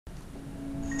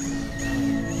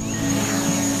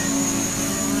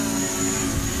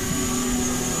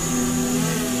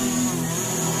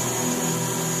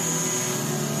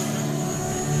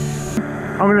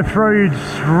I'm gonna throw you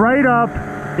straight up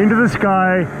into the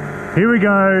sky. Here we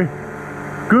go.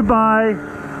 Goodbye.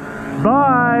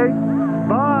 Bye.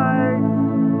 Bye.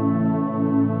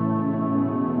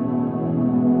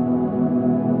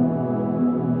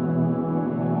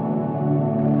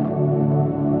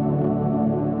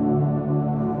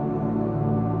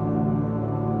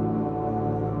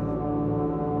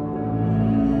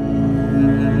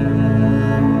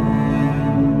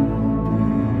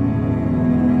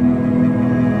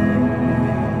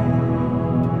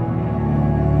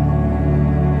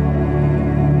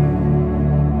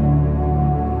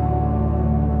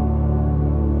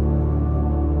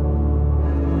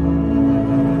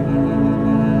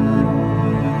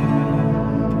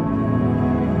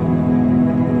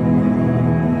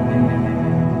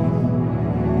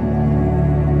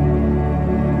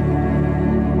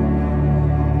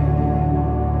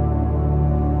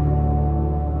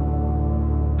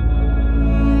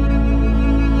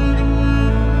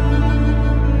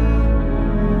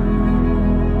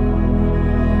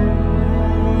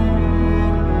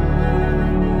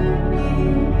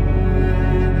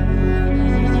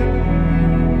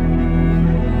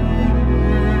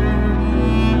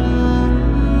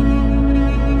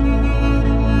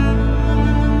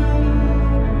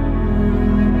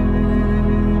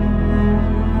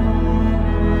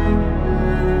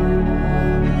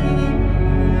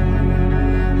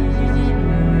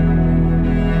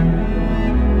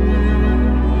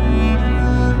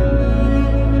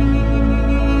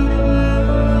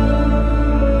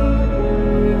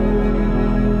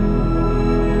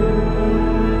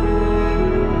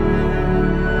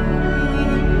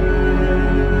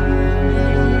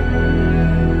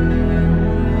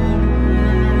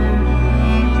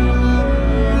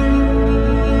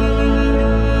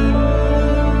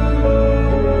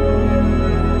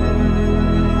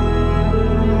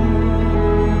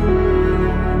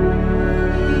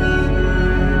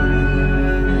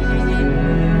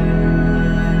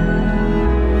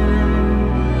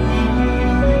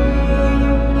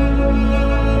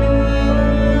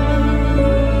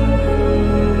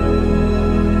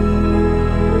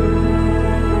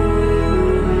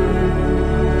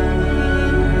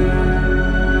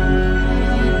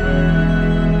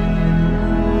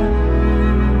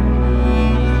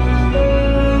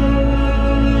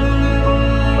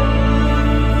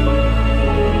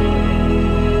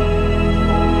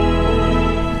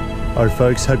 Alright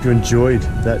folks, hope you enjoyed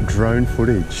that drone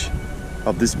footage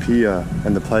of this pier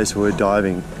and the place where we're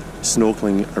diving,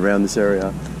 snorkeling around this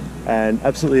area. And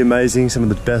absolutely amazing, some of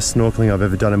the best snorkeling I've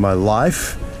ever done in my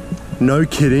life. No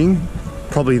kidding,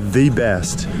 probably the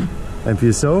best. And for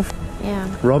yourself?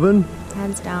 Yeah. Robin?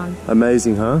 Hands down.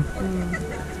 Amazing, huh?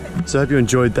 Mm. So I hope you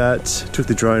enjoyed that. Took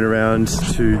the drone around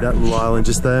to that little island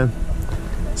just there.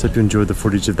 So I hope you enjoyed the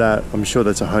footage of that. I'm sure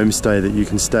that's a homestay that you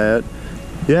can stay at.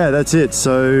 Yeah, that's it.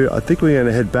 So I think we're going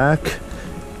to head back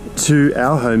to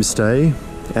our homestay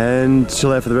and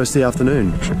chill out for the rest of the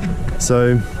afternoon.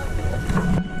 So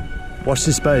watch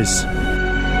this space.